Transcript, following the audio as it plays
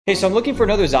Hey, so I'm looking for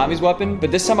another zombies weapon, but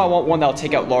this time I want one that'll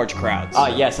take out large crowds. Ah,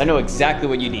 yes, I know exactly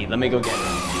what you need. Let me go get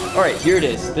it. Alright, here it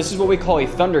is. This is what we call a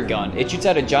Thundergun. It shoots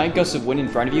out a giant gust of wind in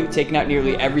front of you, taking out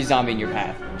nearly every zombie in your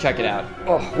path. Check it out.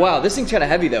 Oh, wow, this thing's kind of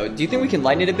heavy though. Do you think we can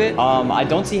lighten it a bit? I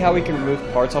don't see how we can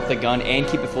remove parts off the gun and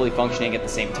keep it fully functioning at the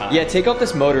same time. Yeah, take off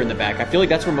this motor in the back. I feel like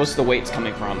that's where most of the weight's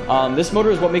coming from. This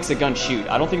motor is what makes the gun shoot.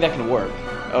 I don't think that can work.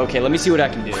 Okay, let me see what I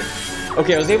can do.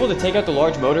 Okay, I was able to take out the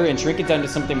large motor and shrink it down to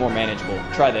something more manageable.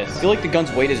 Try this. I feel like the gun's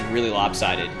weight is really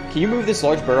lopsided. Can you move this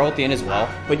large barrel at the end as well?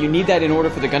 But you need that in order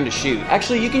for the gun to shoot.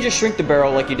 Actually, you can just shrink the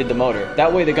barrel like you did the motor.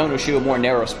 That way the gun will shoot a more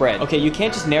narrow spread. Okay, you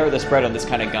can't just narrow the spread on this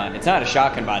kind of gun. It's not a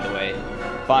shotgun, by the way.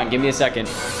 Fine, give me a second.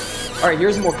 Alright,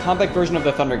 here's a more compact version of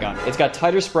the Thundergun. It's got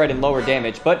tighter spread and lower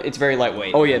damage, but it's very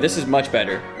lightweight. Oh yeah, this is much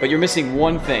better. But you're missing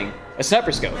one thing. A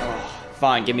sniper scope.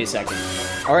 Fine, give me a second.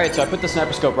 Alright, so I put the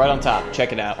sniper scope right on top.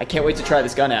 Check it out. I can't wait to try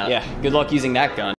this gun out. Yeah, good luck using that gun.